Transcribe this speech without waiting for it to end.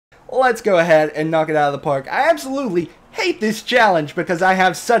let's go ahead and knock it out of the park. I absolutely hate this challenge because I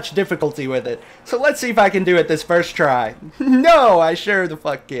have such difficulty with it. So let's see if I can do it this first try. No, I sure the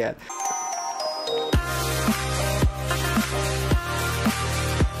fuck can't.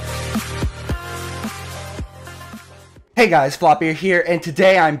 Hey guys, Flopear here, and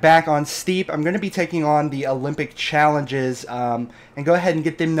today I'm back on Steep. I'm going to be taking on the Olympic challenges and go ahead and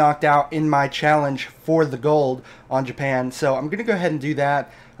get them knocked out in my challenge for the gold on Japan. So I'm going to go ahead and do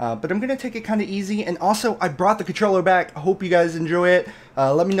that, but I'm going to take it kind of easy. And also, I brought the controller back. I hope you guys enjoy it.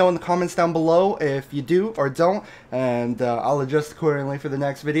 Let me know in the comments down below if you do or don't, and I'll adjust accordingly for the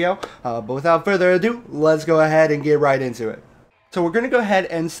next video. But without further ado, let's go ahead and get right into it. So we're going to go ahead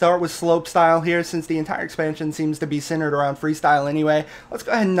and start with Slopestyle here, since the entire expansion seems to be centered around Freestyle anyway. Let's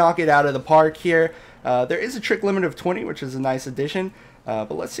go ahead and knock it out of the park here. There is a trick limit of 20, which is a nice addition,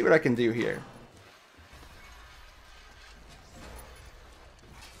 but let's see what I can do here.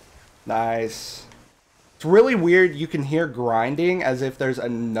 Nice. It's really weird, you can hear grinding as if there's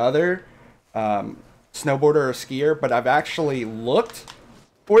another snowboarder or skier, but I've actually looked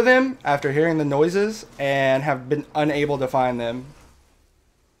for them after hearing the noises and have been unable to find them.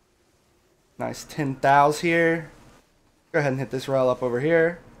 Nice 10,000 here. Go ahead and hit this rail up over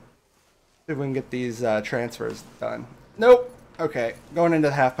here. See if we can get these transfers done. Nope. Okay, going into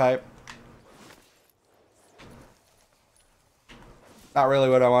the half pipe. Not really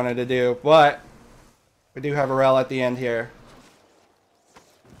what I wanted to do, but we do have a rail at the end here.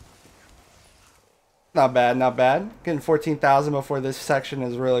 Not bad, not bad. Getting 14,000 before this section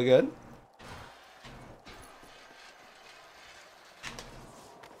is really good.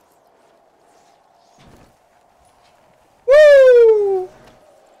 Woo!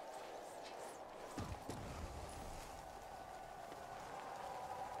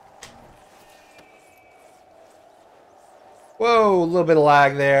 Whoa, a little bit of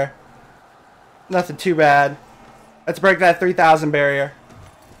lag there. Nothing too bad. Let's break that 3,000 barrier.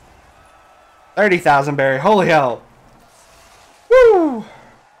 30,000 barrier. Holy hell. Woo!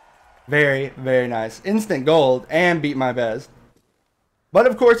 Very, very nice. Instant gold and beat my best. But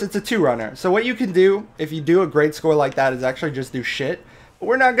of course, it's a 2-runner. So what you can do if you do a great score like that is actually just do shit. But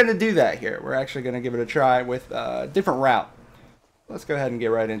we're not going to do that here. We're actually going to give it a try with a different route. Let's go ahead and get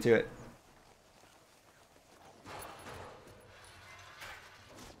right into it.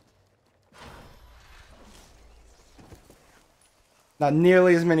 Not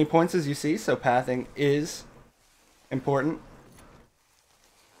nearly as many points as you see, so pathing is important.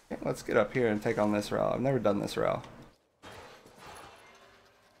 Okay, let's get up here and take on this rail. I've never done this rail.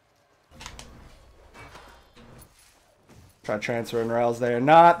 Try transferring rails there.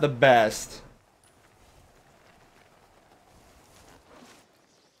 Not the best.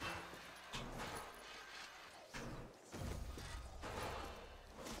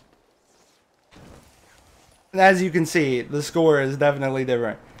 And as you can see, the score is definitely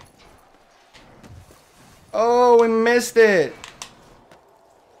different. Oh, we missed it.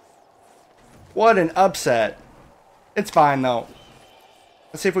 What an upset. It's fine, though.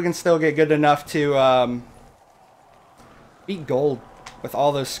 Let's see if we can still get good enough to beat gold with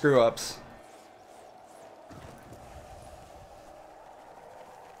all those screw-ups.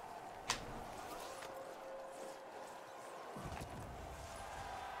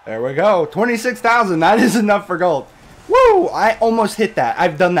 There we go. 26,000. That is enough for gold. Woo! I almost hit that.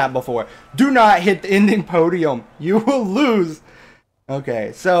 I've done that before. Do not hit the ending podium. You will lose.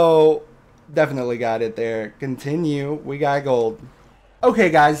 Okay, so definitely got it there. Continue. We got gold. Okay,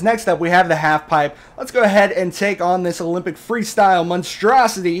 guys. Next up, we have the half pipe. Let's go ahead and take on this Olympic freestyle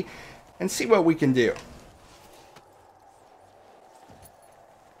monstrosity and see what we can do.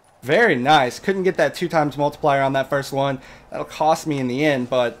 Very nice. Couldn't get that 2x multiplier on that first one. That'll cost me in the end,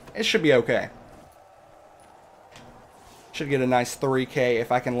 but it should be okay. Should get a nice 3K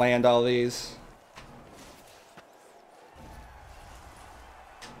if I can land all these.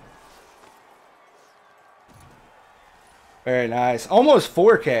 Very nice. Almost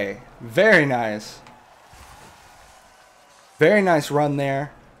 4K. Very nice. Very nice run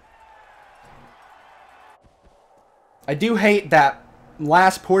there. I do hate that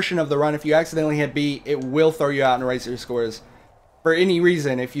last portion of the run. If you accidentally hit B, it will throw you out and erase your scores for any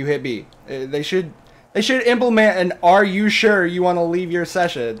reason. If you hit B, they should implement an "Are you sure you want to leave your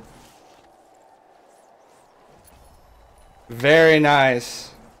session?" Very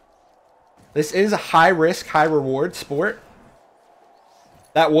nice. This is a high risk, high reward sport.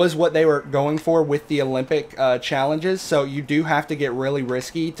 That was what they were going for with the Olympic challenges. So you do have to get really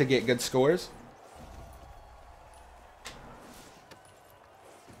risky to get good scores.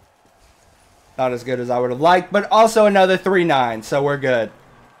 Not as good as I would have liked, but also another 3-9, so we're good.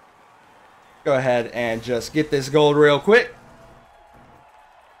 Go ahead and just get this gold real quick.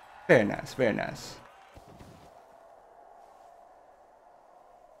 Very nice, very nice.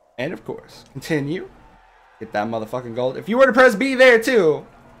 And of course, continue. Get that motherfucking gold. If you were to press B there too,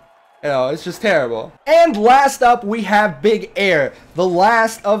 you know, it's just terrible. And last up, we have Bigair, the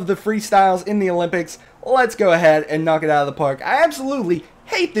last of the freestyles in the Olympics. Let's go ahead and knock it out of the park. I absolutely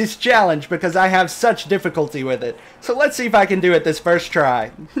hate this challenge because I have such difficulty with it. So let's see if I can do it this first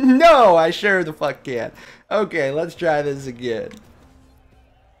try. No, I sure the fuck can't. Okay, let's try this again.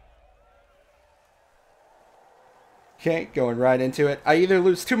 Okay, going right into it. I either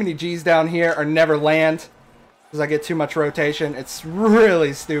lose too many G's down here or never land because I get too much rotation. It's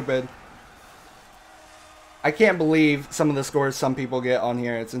really stupid. I can't believe some of the scores some people get on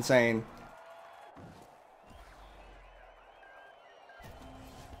here. It's insane.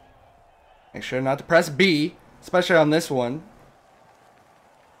 Make sure not to press B, especially on this one.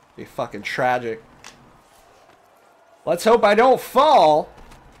 Be fucking tragic. Let's hope I don't fall.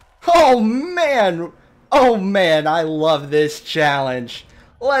 Oh man! Oh man, I love this challenge.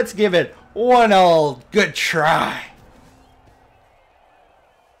 Let's give it one old good try.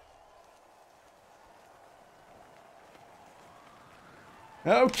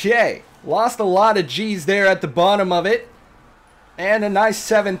 Okay, lost a lot of G's there at the bottom of it. And a nice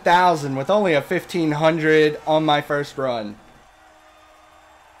 7,000 with only a 1,500 on my first run.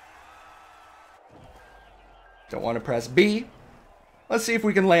 Don't want to press B. Let's see if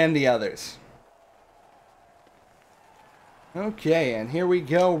we can land the others. Okay, and here we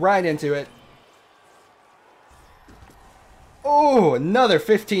go right into it. Oh, another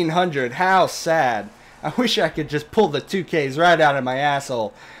 1,500. How sad. I wish I could just pull the 2Ks right out of my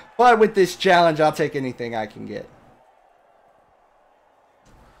asshole. But with this challenge, I'll take anything I can get.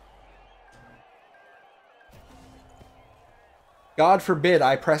 God forbid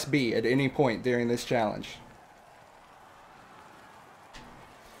I press B at any point during this challenge.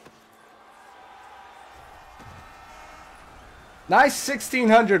 Nice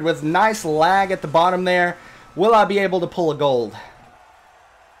 1,600 with nice lag at the bottom there. Will I be able to pull a gold?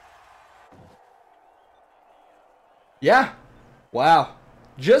 Yeah. Wow.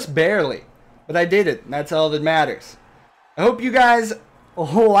 Just barely. But I did it. And that's all that matters. I hope you guys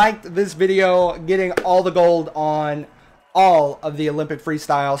liked this video, getting all the gold on all of the Olympic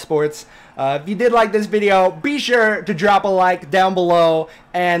freestyle sports. If you did like this video, be sure to drop a like down below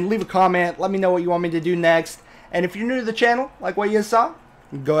and leave a comment. Let me know what you want me to do next. And if you're new to the channel, like what you saw,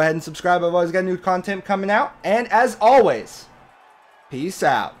 go ahead and subscribe. I've always got new content coming out. And as always, peace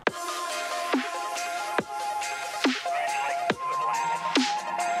out.